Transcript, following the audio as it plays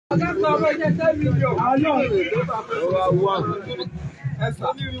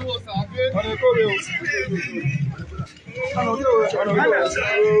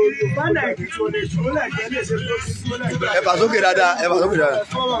Ẹ bá sókè dáadáa, ẹ bá sókè dáadáa.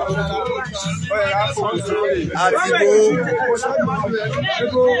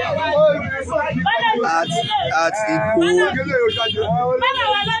 Àti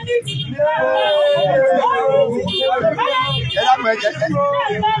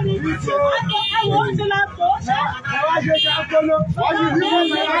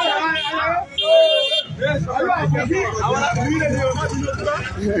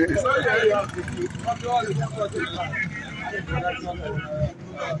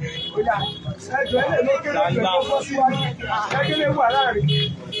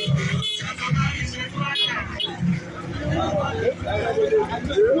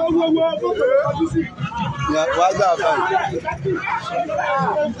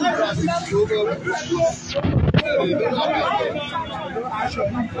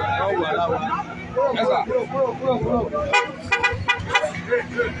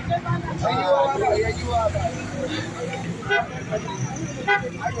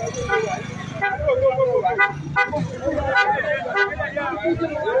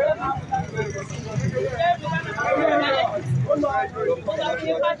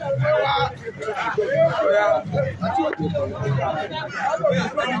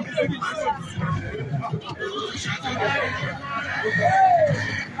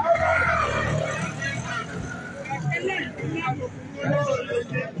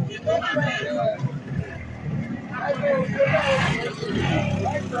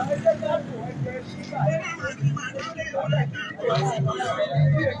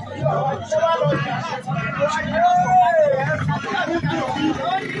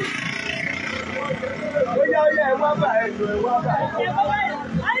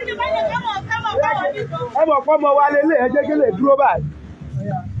ọmọ wa lélẹ̀ ẹ jẹ́ kí lè dúró báyìí.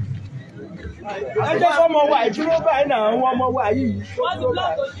 Ẹ jẹ́ kí ọmọ wa ìdúró báyìí náà àwọn ọmọ wa yìí.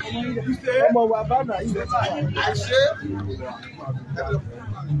 Ọmọ wa bá náà yìí.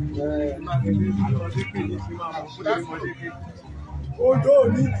 Ojo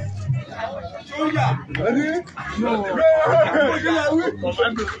ni. Soya. Ẹni.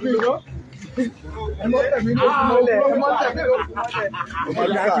 Ọmọ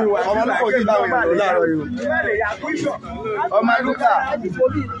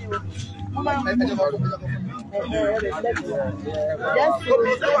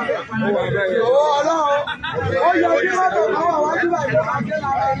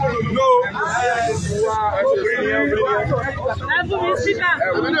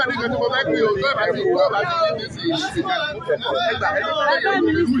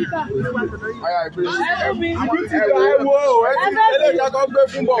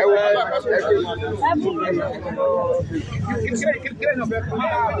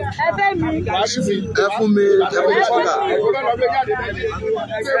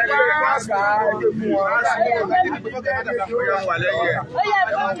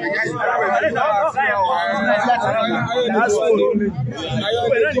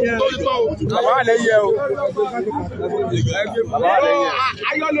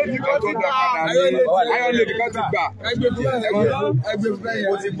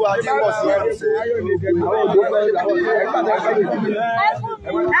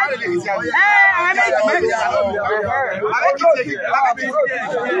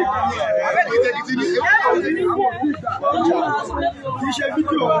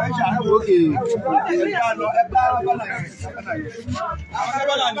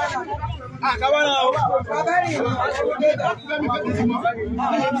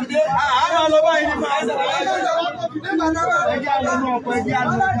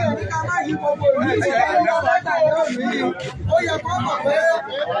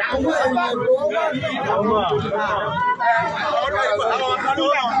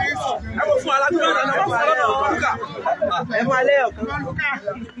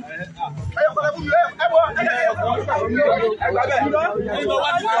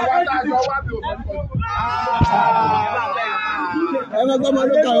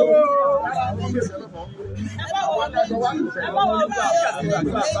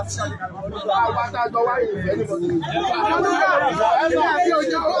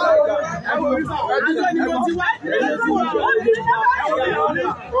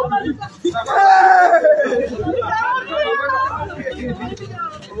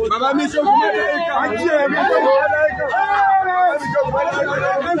Bàbá mi ṣe òkú mẹ́ta ẹ̀ka. Ajé ẹ̀ mi ṣe òkú mẹ́ta ẹ̀ka.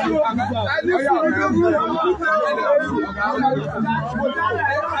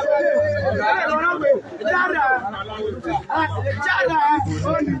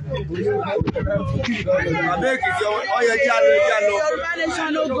 Yoruba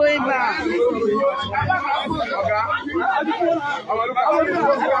nation no going back.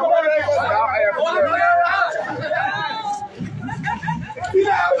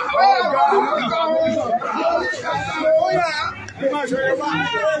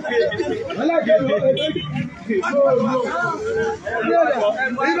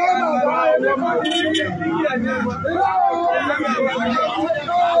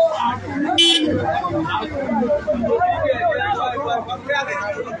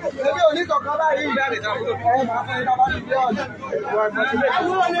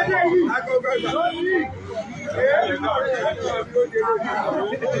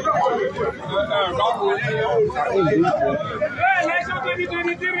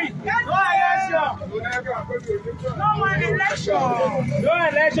 No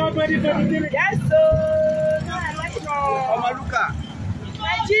election 2023. Yes, sir. No election.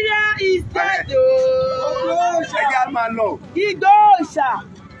 Nigeria is dead. Igboho.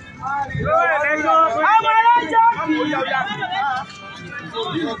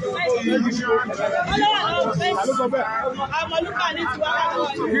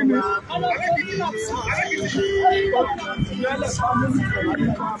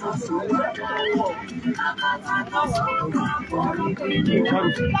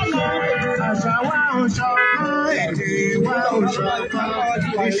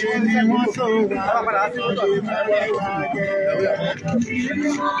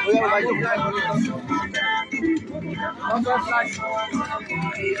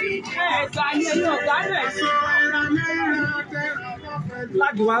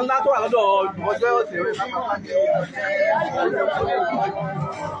 Láti wá ńlá tó wà lọ́dọ̀ ọjọ́ ọ̀sẹ̀ rẹ̀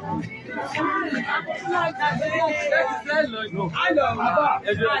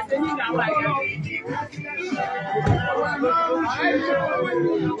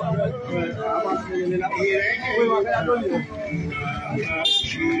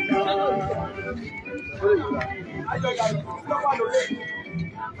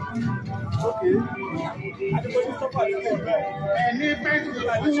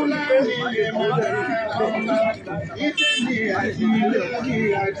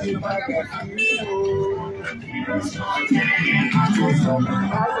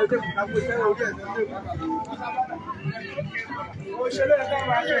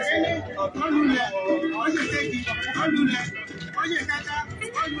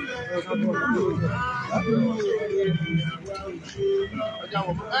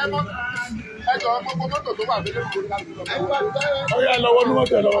Oya lọ́wọ́ ní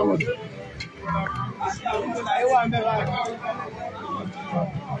mọ́tò lọ́wọ́ mọ́tò.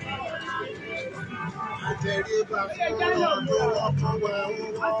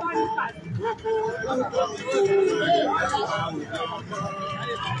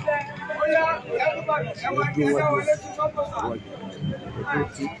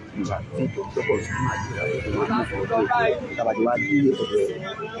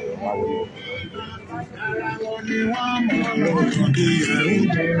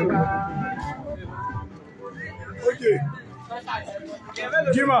 Okay.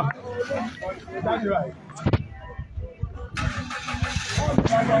 Jima. That's right.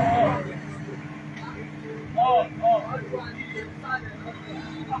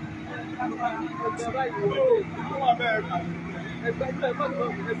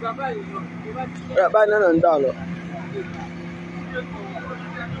 báyìí náà ń dà lọ.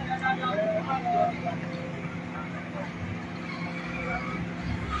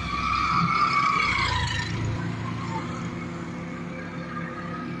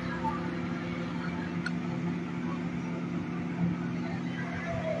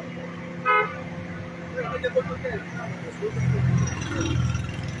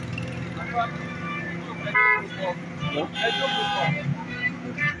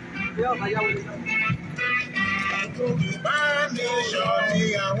 Bámi sọ ni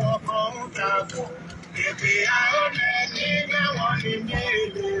àwọn kan ń takò, èdè àwọn ẹni mẹ́wọ̀n ni ní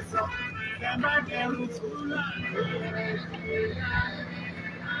èdè sọ, ẹ má dẹrù Fúlàní.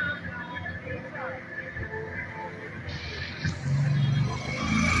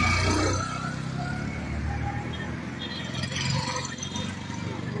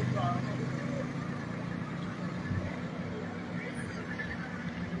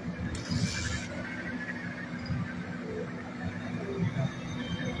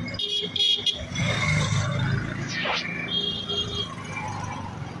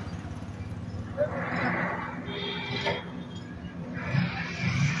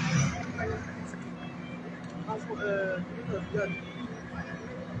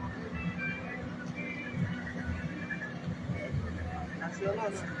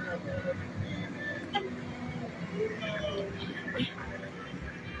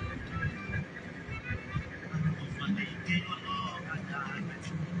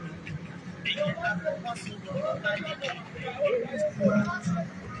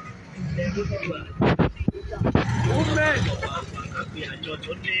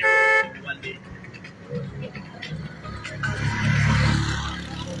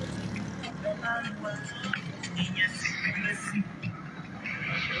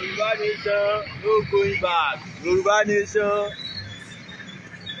 Yoruba nation, no going back. Yoruba nation.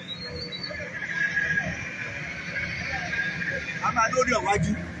 A máa lórí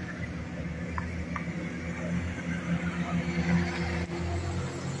ọ̀wájú.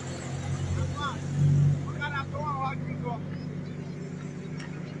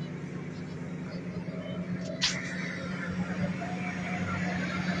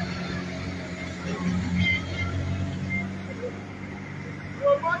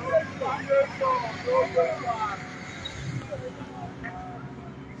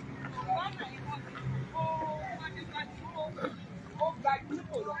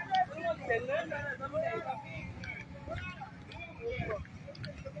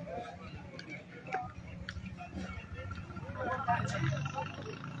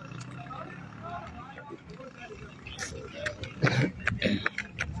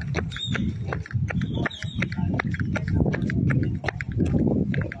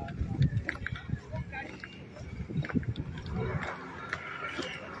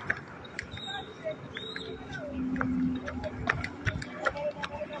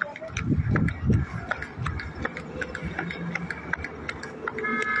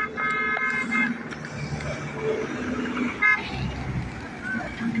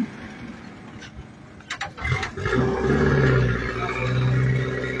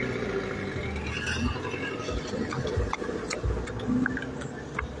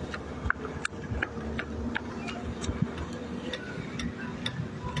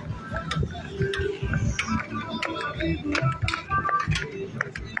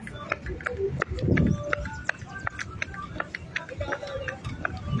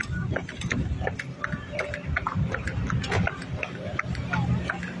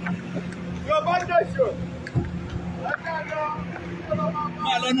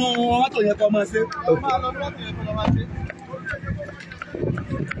 Máa lọ́nu mọ́tò yẹn kọ́ máa ṣe. Máa lọ́nu mọ́tò yẹn kọ́ máa ṣe.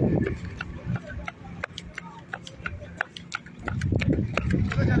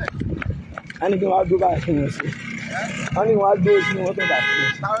 A ní kí wọ́n á dúró báyìí fún wọn sí. Wọ́n ní wọ́n á dúró sí wọ́n tó dà sí.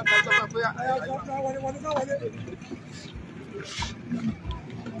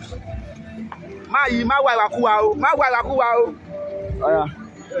 Má yí, má wá ìwàkuwà o, má wá ìwàkuwà o. Ọ̀ya.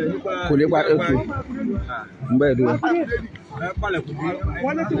 Kò lè pa òkè. Ń bẹ́ẹ̀ dúró.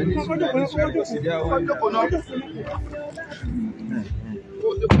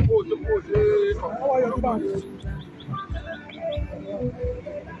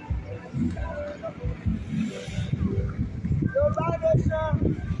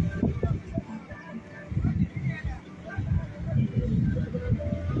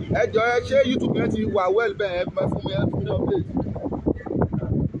 Ẹ jọ̀ọ́ ẹ ṣé YouTube yẹn ti wà well bẹ́ẹ̀ ẹ fún mi ẹ fún mi update.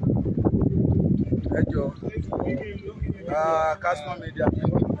 Ẹ jọ̀ọ́ Cashman Media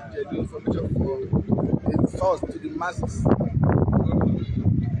get the information for a source to the masses.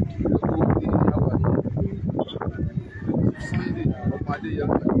 Sunday ọmọdé yẹn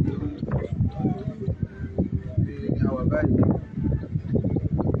ní àwọn báyìí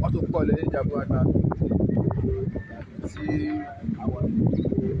wọ́n tó pọ̀ lẹ́yìn ìjàmbá àgbà tí àwọn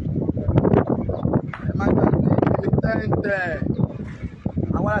ẹ má gbàgbé ní tẹ́ǹtẹ́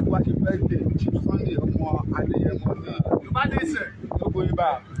àwọn aláàtí wá ṣe birthday Chief Sunday ọmọ Adéyẹmọ ní Yorùbá nation no going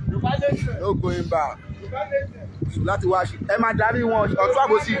back no going back so láti wá ṣe ẹ máa darí wọn ọ̀tún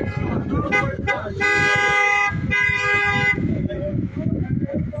àbòsí.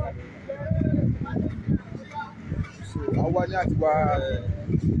 Àwa ní àti wá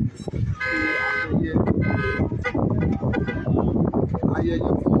ayẹyẹ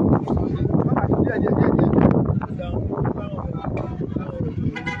fún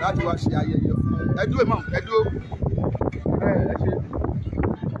láti wá ṣe ayẹyẹ fún ẹdúró mọ ẹdúró ẹ ṣe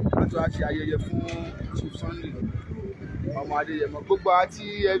láti wá ṣe ayẹyẹ fún Chief Sunday ọmọ Adéyẹmọ gbogbo àti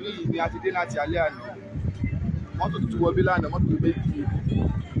ẹbí yìí ni a ti dé láti alẹ́ àná mọ́tò tuntun wọ bí lánàá mọ́tò méjì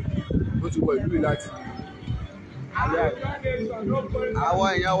ló ti wọ ìlú yìí láti alẹ́ àná àwọn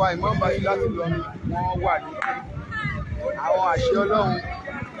èèyàn wa ìmọ̀ọ́ba yìí láti lọ wọ́n wà ní àwọn àṣẹ Ọlọ́run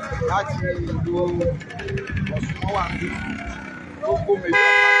láti ìlú Ọ̀ṣun wọn wà ní gbogbo méjì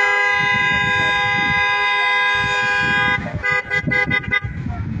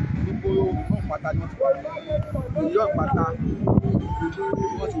gbogbo pátá ni wọ́n ti wà ní ìlú ọ̀pátá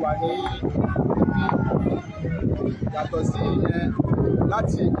wọ́n ti wà ní ibi yàtọ̀ sí ìyẹn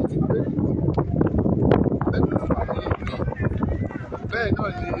láti Èkìtì pé Abẹ́òkúta wà ní ibi bẹ́ẹ̀ náà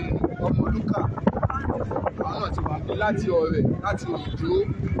ni ọmọ Olúkà àwọn náà ti wà ní láti Ọ̀rẹ̀ láti Òjó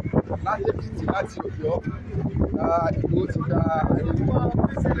láti Èkìtì láti Ọ̀yọ́ Ìgbòho ti gba àyẹ̀wò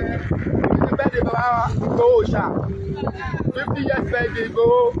sílẹ̀. Ní bẹ́ẹ̀dẹ̀ bàbá Ìgbòho ṣá 50 years birthday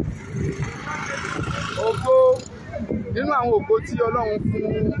Ìgbòho ògo nínú àwọn ògo tí Ọlọ́run fún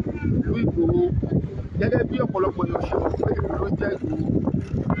ìlú Ìgbòho gẹ́gẹ́ bí ọ̀pọ̀lọpọ̀ èèyàn ṣe mọ̀ pé ìlú ló jẹ́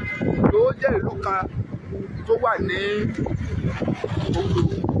Ìgbòho jẹ́ ìlú kan tó wà ní òkè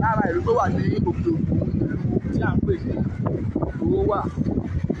lára ìlú tó wà ní òkè òkun ìlú tí à ń pè ní Ìgbòho wà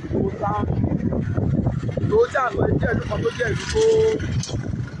Ìgbòho táwọn Ìgbòho tí à ń sọ jẹ́ ìlú kan tó jẹ́ ìlú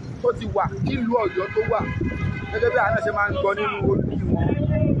tó ti wà nílùú Ọ̀yọ́ tó wà gẹ́gẹ́ bí àwọn ṣe máa ń gbọ́ nínú olùkí wọn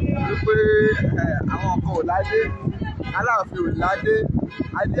wípé àwọn kan ò ládé Aláàfin ò ládé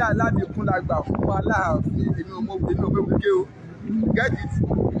adé aládìkún la gbà fún Aláàfin inú ògbégbé o gẹ́gì tí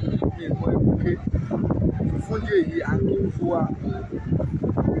mi mọ ìbùké fún ní èyí àti fún wa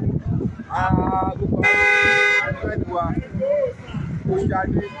gbogbo àgbẹ̀dì wa kò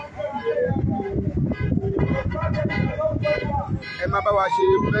ṣáájú ẹ má bá wa ṣe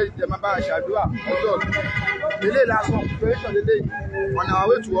ẹ má bá wa ṣàdúrà ọjọ́ ilé lásán preparation lélẹ́yìí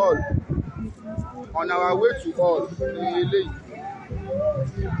on our way to all ní eléyìí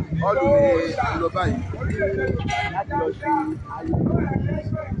all ní àlọ́ báyìí láti lọ ṣe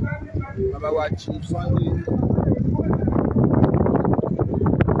ayẹyẹ bàbá wa Chief Sunday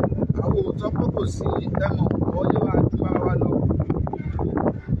àwọn òótọ́ pé kò sí ẹ̀mọ̀ ọyẹ́ wa ju ara wa lọ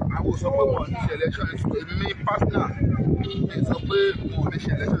àwọn sọ pé wọn ò ní ṣe election ètò èmi ní partner mi sọ pé wọn ò ní ṣe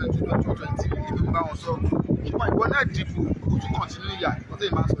election ètò 2020 èmi ń bá wọn sọ ṣùgbọ́n ìwọ náà dìbò kó tún continue ìyà ìwọ tó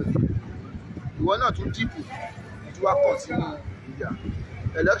yẹ máa sọ yìí ìwọ náà tún dìbò tí wàá continue ìyà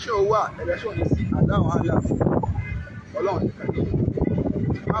election wà election ní sí adáhùn àlà Ọlọ́run nìkan ní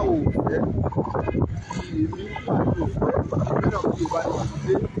báwo ò fẹ́ kí èmi pàdé òfẹ́ èmi náà kí o bá ní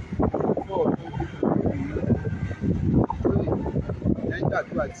ìdílé fún ọdún lẹ́yìn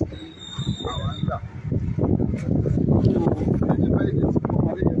àdúrà tí àwọn ń gbà. Ẹni báyìí lè ti kọ́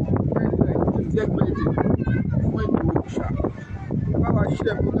parí ẹ̀ tí ẹ gbé èdè fún Ìgbòho ṣá. Báwa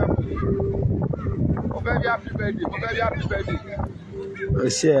ṣiṣẹ́ program yìí, mo fẹ́ rí happy birthday, mo fẹ́ rí happy birthday. Ẹ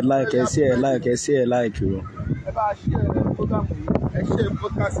ṣe ẹ like, ẹ ṣe ẹ like, ẹ ṣe ẹ like o. Ẹ bá ṣe program yìí, ẹ ṣe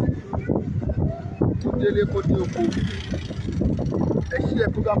podcast tó délé kó dé oko. Ẹ ṣe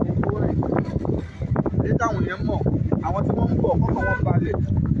program yìí kó rẹ̀. Èyí táwọn yẹn mọ̀, àwọn tí wọ́n ń bọ̀ kọ́kọ́ wọn balẹ̀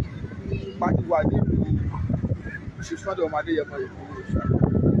pàtí wà nílùú ìṣèṣọ́dọ̀ ọmọdé yẹmọ Ìgbòho ṣá.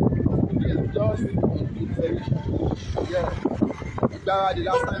 Ìgbáradì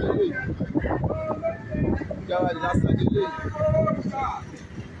lásán nílé ìgbáradì lásán nílé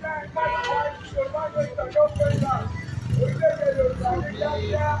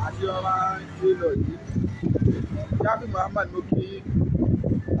àti ọmọ ṣe lọ yìí Jáfí Muhammad ló kí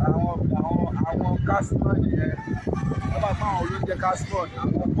àwọn kásímọ̀ nìyẹn wọ́n bá fún àwọn olóúnjẹ kásímọ̀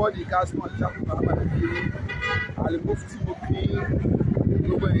àwọn bọ́ọ̀dì kásímọ̀ Jáfí Muhammad ló kí àlùmọ́fù tí mo kí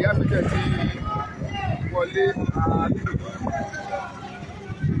gbogbo ìyá mi tẹ̀ sí wọlé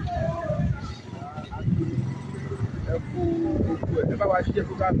ẹ kú gbogbo ẹ bá wa ṣiṣẹ́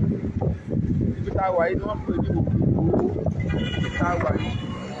tó bá mi ibi tá a wà yìí ni wọ́n pè ní òkú ibi tá a wà yìí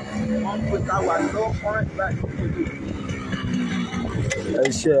wọ́n pè tá a wà lọ́wọ́ kọ́rẹ́ǹtì báyìí ní ìpínlẹ̀ Ẹ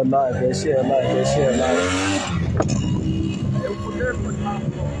ṣe ẹ like, ẹ ṣe ẹ like, ẹ ṣe ẹ like. Ewu lẹ́ẹ̀kọ́ ni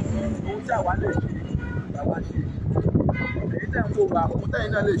ohun tí àwa lè ṣe làwa ṣe èyí tẹ̀ ń wò wá ohun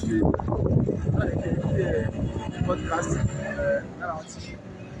tẹ̀yìn náà lè ṣe náà lè ṣe podcast náà tí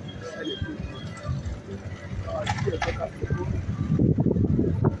ẹ lè fi àwọn àti ẹ̀ podcast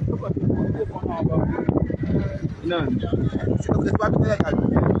tó kọ́ tó kọ́ tó kọ́ náà bá wọlé náà ní ṣé o kẹ́ tó bá bí tẹ́lẹ̀ kàdé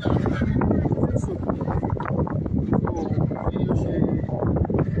so bí o ṣe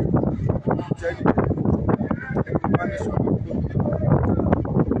jẹ́ ní bá ní sọ̀rọ̀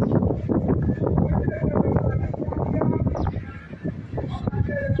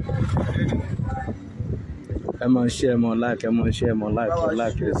Ẹ máa ṣe ẹ máa like, ẹ máa ṣe ẹ máa like, ẹ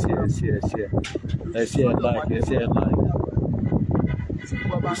like, ẹ ṣe ẹ ṣe ẹ ṣe ẹ ṣe ẹ like, ẹ ṣe ẹ like.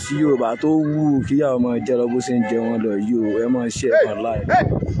 Sí Yorùbá tó wù kíyàwó máa jẹ lọ bó ṣe ń jẹ wọn lọ yìí o, ẹ máa ṣe ẹ máa like.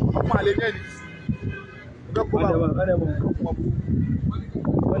 ọmọ àlè ní ẹni ìjọkọ̀ bá wọn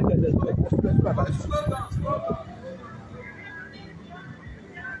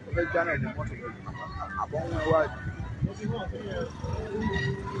ọbẹ̀ jáná ní mọ́tò àbọ̀ ń wá wáyé.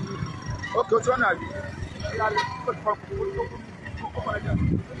 Ókè ojú ọ̀nà àbí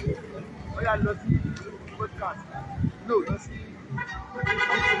ó yà lọ sí podcast no lọ sí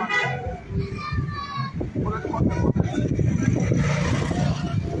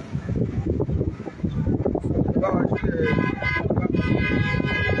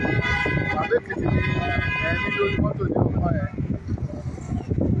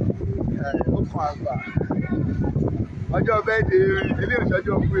Ọjọ́ bẹ́ẹ̀dẹ̀ erin ilé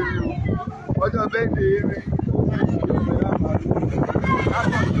ìṣẹ́jọ́ fún erin o. Ọjọ́ bẹ́ẹ̀dẹ̀ erin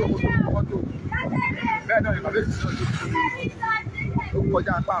bẹ́ẹ̀ náà ìpàdé ti sọ̀rọ̀ ó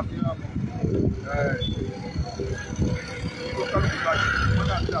kọjá apá àfihàn mọ́. Ó kọ́ ló ń bá wọn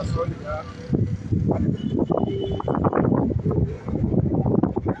náà ti àsọ̀rọ̀ nìyá.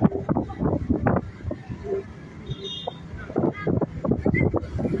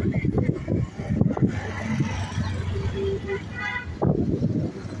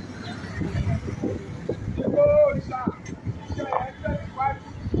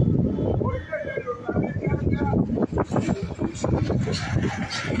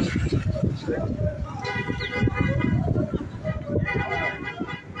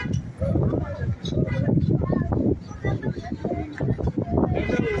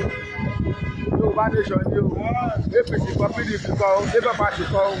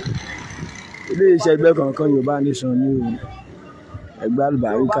 Ilé iṣẹ́ ẹgbẹ́ kankan Yorùbá Nation ní o, ẹgbẹ́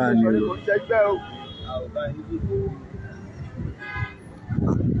àlùbáríkà ni o.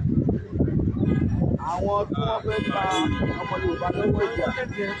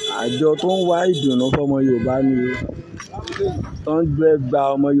 Àjọ tó ń wá ìdùnnú fọmọ Yorùbá ni o, tó ń gba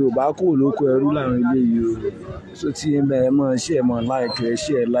ọmọ Yorùbá kúrò lóko ẹrú làwọn eléyìí o. So tí ẹ bẹ ẹ mọ ṣe ẹ mọ láìkì ẹ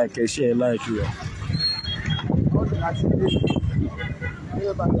ṣe ẹ láìkì ẹ ṣe ẹ láìkì rẹ.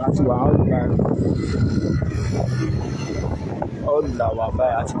 Láti wà ọ̀lùlà wà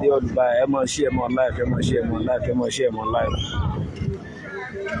báyìí àti dé ọ̀lùbá ẹ mọ ṣe ẹ mọ láìkì ẹ mọ ṣe ẹ mọ láìkì ẹ mọ ṣe ẹ mọ láìkì.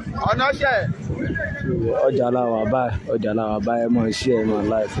 Ọ̀nà ṣẹ̀. Ọjà làwà báyìí, ọjà làwà báyìí ẹ mọ ṣe ẹ mọ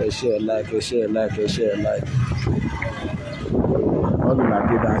láìkì ẹ ṣe ẹ láìkì ẹ ṣe ẹ láìkì ẹ ṣe ẹ láìkì. Ọ̀lùlà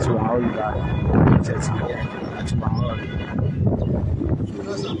gbéra àti wà ọ̀lùlà ìṣẹ̀tì àti wà ọ̀lùlà.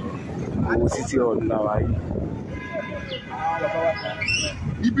 Owó títí ọ̀lùlà wà yìí.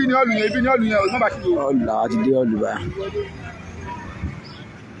 Ibi ni ọ̀lù yẹn ọ̀lù má bàa ṣe lò. Ọ̀lùlà àti dé ọ̀lùbá.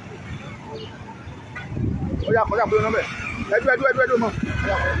 Ó yà kọjá pé nọ́mbẹ̀. Ẹdú mọ̀.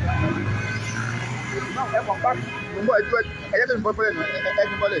 Ẹ kàn bá mo ń bọ̀ ẹdú ẹ̀yẹ́ tó ń bọ́ pẹ́lẹ̀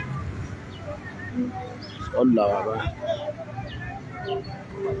ẹdú bọ́lẹ̀. Ọ̀lùlà wà báyìí.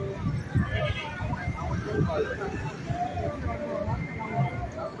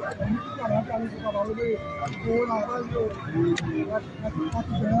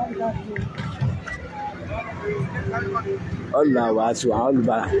 Ọ̀lùlà wà àti wà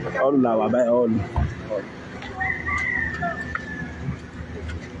ọ̀lùbá ọ̀lùlà wà báyìí ọ̀lù.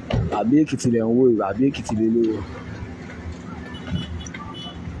 Àbí Èkìtì lẹ̀ ń wò ìwà àbí Èkìtì lè lówó.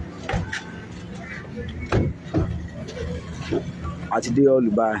 Àti dé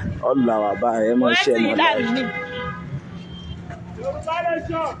ọ̀lùbá ọ̀lùlà wà báyìí ẹ mọ̀ ṣe ẹ mọ̀ láìpẹ́.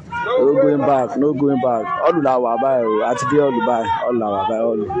 No going back, no going back. Ọ̀lùlà wà báyìí o, àti dé ọ̀lùbá ọ̀lùlà wà báyìí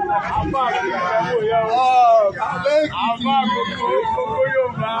ọ̀lù.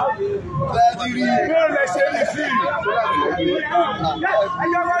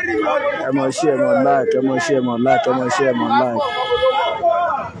 Ẹ mọ̀ ṣe ẹ mọ̀ láìpẹ́, ẹ mọ̀ ṣe ẹ mọ̀ láìpẹ́, ẹ mọ̀ ṣe ẹ mọ̀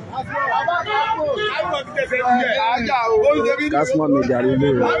láìpẹ́. Kásímọ̀ media rí lé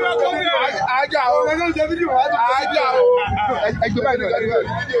o. Ajá o. Ẹgbẹ́ báyìí náà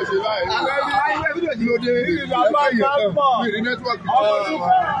fídíò ṣe báyìí. Fídíò tí ó dé bàbá yìí kan ní nẹ́tíwọ́ọ̀kì.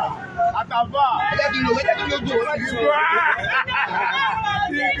 Àtàbà. Ẹjẹ́ kí ló gbò.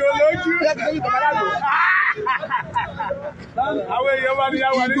 Ìgò lójú. Ẹjẹ́ kí ló gbò bàbá lò. Àwọn èèyàn máa ní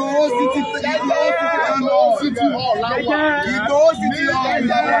àwọn ní Ìgbòho City Hall láwà. Ìgbòho City Hall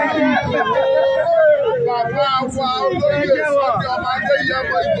láwà. Bàbá wa olóyè sọ́dọ̀ ọmọdé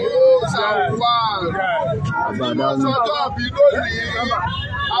yẹmọ Ìgbòho ṣàwùwà. Ìgbòho àbí lónìí.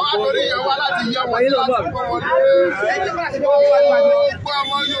 Àwọn àtòrí yẹn wá láti yẹ wọ́n láti kọ́ wọn lé. Gbogbo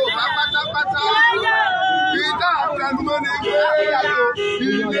ọmọ Yorùbá pátápátá. Ìdá àtẹnumọ́ ni pé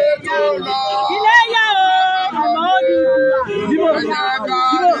ilé tó lọ. Ilé yá o, ọmọ òbí. Ẹ̀jẹ̀ ká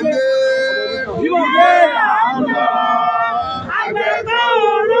ilé. Bímọ gbé là ń lọ. Àgbẹ̀kọ́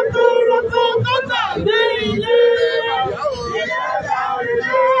orúkúrúkú tó tàbí ilé.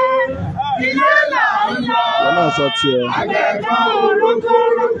 Ilé là ń lọ. Wọ́n náà sọ tiẹ̀. Àgbẹ̀kọ́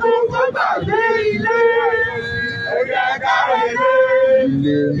orúkúrúkú tó tàbí ilé. Ẹ̀jẹ̀ ká ilé.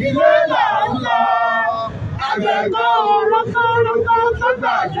 Ilé là ń lọ. Àgbẹ̀kọ́ orúkúrúkú tó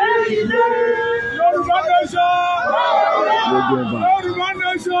tàbí ilé. Yorùbá Nation. Lójú ẹ̀bà. Yorùbá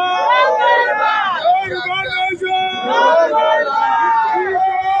Nation. Yorùbá Nation.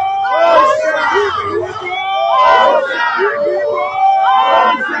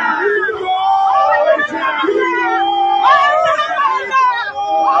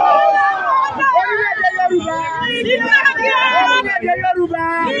 Yoruba.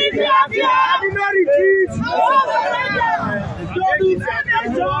 Adina retreat. Yorùbá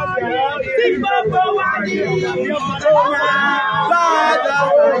nation. Tí gbogbo wa ní bàdà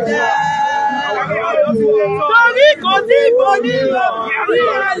òjẹ́. Torí kò sí ìbòmí lọ, bí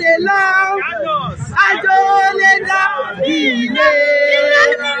a lè lọ, àjò lè dá ilé. Ilé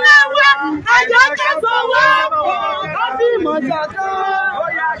nílé wa, àjọ kẹsàn-án wá pọ̀, ó sì mọ̀ ṣàtọ́.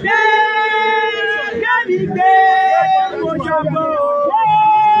 Kẹ́mi gbé mo jọ̀bọ̀,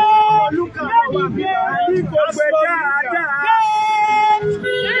 kẹ́mi gbé kò gbé dáadáa.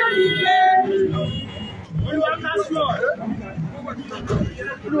 Kẹ́mi gbé Olúwa kásọ̀.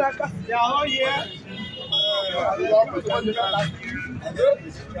 Olúwa kásọ̀. Yàrá yẹ.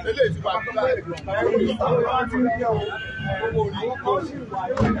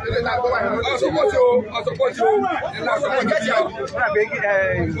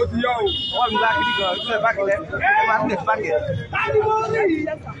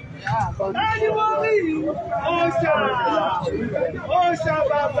 Ọ̀ṣà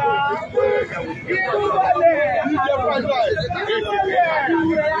bàbá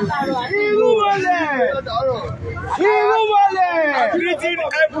greeting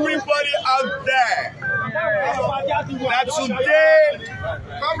everybody out there that today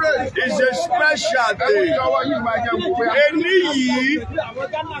is a special day. Èní yìí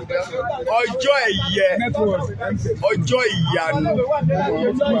ọjọ́ ẹ̀yẹ, ọjọ́ ìyanu,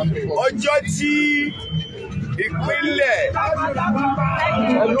 ọjọ́ tí ìpínlẹ̀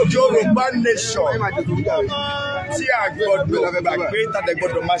Yoruba nation tí a gbọ́dọ̀ gbàgbé tàbí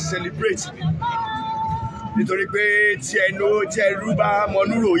gbọ́dọ̀ máa celebrate nítorí pé tí ẹrú bá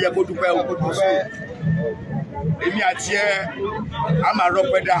mọnúrò yẹ kó dúpẹ́ o. Èmi àti ẹ a máa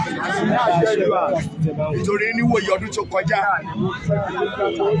rọpẹ́ dá nítorí níwòye ọdún tó kọjá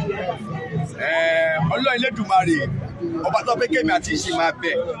Ọlọ́run Elédùmarè ọba tó pé kémi àti ìsìn máa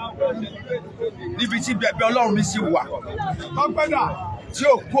bẹ̀ níbi tí bẹ̀bẹ̀ Ọlọ́run mi sì wà tí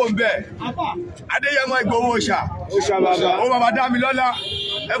ò kó ń bẹ̀. Adéyẹmọ Ìgbòho ó bàbá dá mi lọ́lá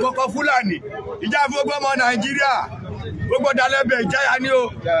ẹ kọ́kọ́ Fúlàní ìjà gbogbo ọmọ Nàìjíríà gbogbo dalẹ́bẹ̀ ìjáyà ni o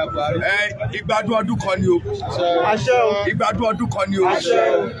ìgbádùn ọdún kan ni o ìgbádùn ọdún kan ni o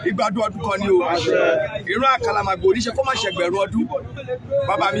ìgbádùn ọdún kan ni o ìran àkàlàmàgbò oníṣẹ́ kó má ṣẹgbẹ̀rún ọdún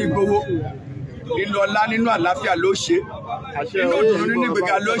bàbá mi Ìgbòho nínú ọlá nínú àlàáfíà ló ṣe nínú òdùnnú nínú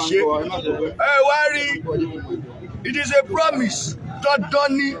ìgbéga ló ṣe wá rí it is a promise dandan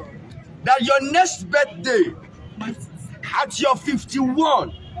ni that your next birthday at your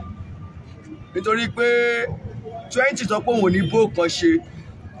 51 nítorí pé 20 sọ pé òun ò ní bó kan ṣe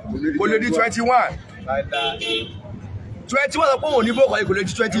kò lè di 21 21 sọ pé òun ò ní bó kan ṣe kò lè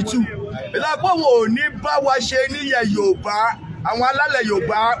di 22 ìlà pé òun ò ní bá wa ṣe nílẹ̀ Yorùbá àwọn alálẹ̀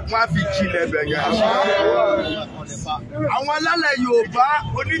Yorùbá wọn á fi jilẹ̀ bẹ̀yẹn àwọn alálẹ̀ Yorùbá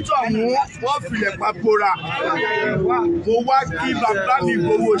onítọ̀hún wọ́n filẹ̀ papòrà mo wá kí bàbá mi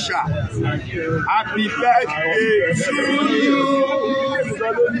Ìgbòho ṣá happy birthday to you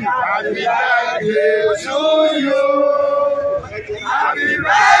happy birthday to you happy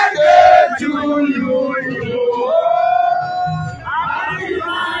birthday to you happy birthday to you.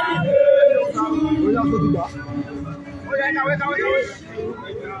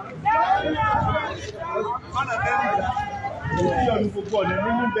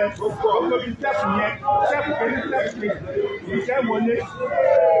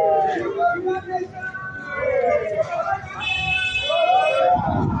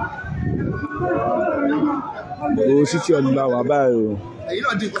 Ó sì tí ọdún bá wà báyìí o. Ẹ̀yin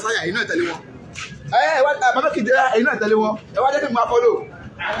náà di nǹkan sáyà, ẹ̀yin náà tẹ̀lé wọn. Bàbá kìdí ẹ̀yin náà tẹ̀lé wọn. Ẹ wá jẹ́ kí n máa fọ́lò.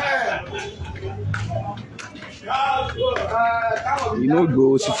 Inú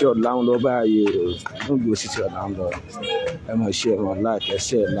Ìgbòho City of London lọ báyìí o. Inú Ìgbòho City of London. Ẹ mọ̀ ṣe ẹ̀wọ̀n láìpẹ́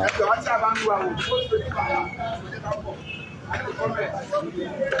sí ẹ̀ náà.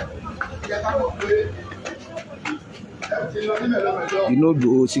 Inú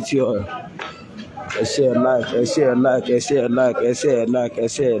Ìgbòho City of ẹsẹ̀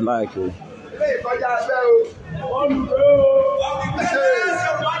like o.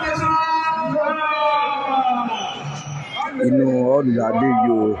 Inú ọ̀dùnládé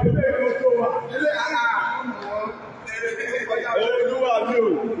yìí o.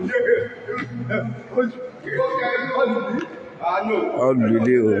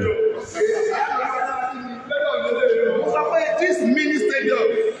 Ọ̀dùnlé o. This mini stadium.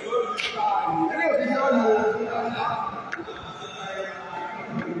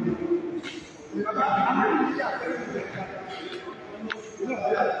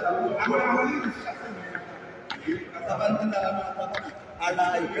 Ara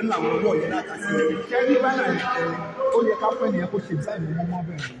ìkẹ́lẹ̀ àwọn ọmọ yẹn láti ṣe. ó yẹ ká fẹ́ nìyẹn kó ṣe design mọ́ mọ́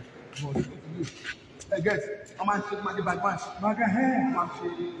bẹ́ẹ̀ ni ẹ gẹ́t wọ́n máa ń ṣe máa dé bag man máa ń ṣe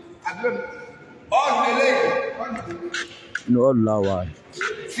àgbẹ̀ ọ̀ọ́dún eléyìí. inú ọ̀lù la wà.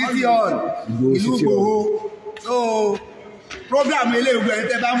 City Hall ìlú Igboho so program eléyìí ẹ̀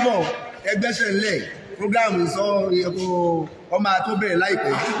tẹ́ bá ń bọ̀ ẹgbẹ́sẹ̀ ńlẹ̀ program sọ ẹ̀kọ́ ọmọ tó bẹ̀rẹ̀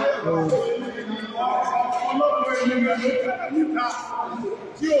láìpẹ́.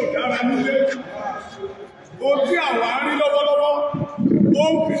 tí ò dára nílé ohun tí àwa ń rí lọ́wọ́lọ́wọ́ ó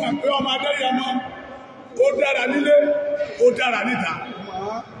ń fi hàn pé ọmọ Adéyẹmọ ó dára nílé ó dára níta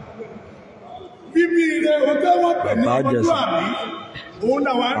bíbí ire o tẹ́ wọ́n pè ní ọdún àmì òun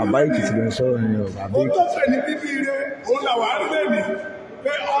làwọn á rí bàbá Èkìtì ló ń sọ̀rọ̀ ní o bàbá ó tó Èkìtì. pè ní bíbí ire òun làwọn á rí lẹ́nìí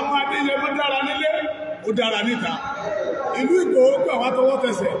pé ọmọ Adéyẹmọ dára nílé ó dára níta ìlú Ìgbòho gbà wá tọwọ́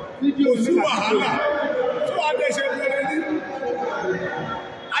tẹsẹ̀ kò sí wàhálà tó adé ṣe bẹ̀rẹ̀ ní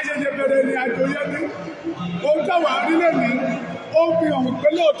àṣẹṣe bẹ̀rẹ̀ ní àjòyẹ ní ohun táwọn arílẹ̀ ní ó fi hàn pé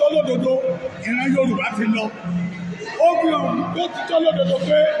lóòótọ́ lódodo ìran Yorùbá ti lọ ó fi hàn pé títọ́ lódodo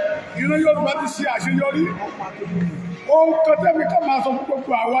pé ìran Yorùbá ti ṣe àṣeyọrí ohun kan tẹ́mi ká máa sọ fún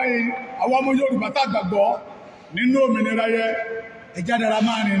gbogbo àwa ọmọ Yorùbá tá gbàgbọ́ nínú òmìnira yẹ ẹ̀já dára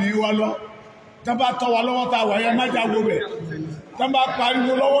máa rìn ní wa lọ tá bá tọ́ wa lọ́wọ́ tá a wà yẹn má já wo bẹ̀ tá bá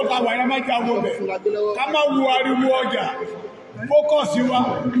pariwo lọ́wọ́ tá a wà yẹn má já wo bẹ̀ ká má wo ariwo ọjà fókọ̀sì wa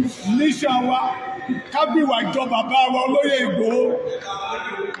níṣà wa ká bí ìwà jọ bàbá wa olóyè Ìgbòho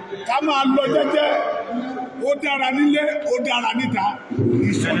ká máa lọ jẹ́jẹ́ ó dára nílé ó dára níta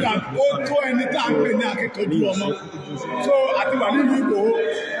ìṣọ́dà ó tó ẹni tá à ń pè ní akíkanjú ọmọ so àti wà nínú Ìgbòho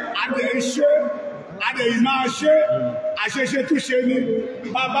adé ṣe adé yìí máa ṣe àṣeṣe tún ṣe ní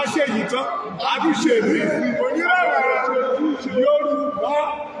bàbá ṣe yìí tán àdúṣe mi onírẹ̀wẹ̀ Yorùbá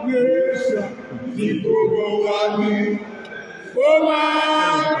nation ní gbogbo wa ní ó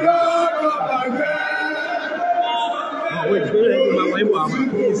máa lọ́dọ̀ bàjẹ́. Tí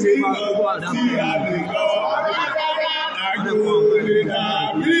a lè lọ àgbòrè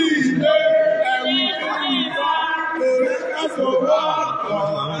dàbí ilé ẹ̀wù orí kásọ̀ wá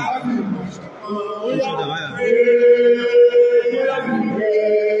àbí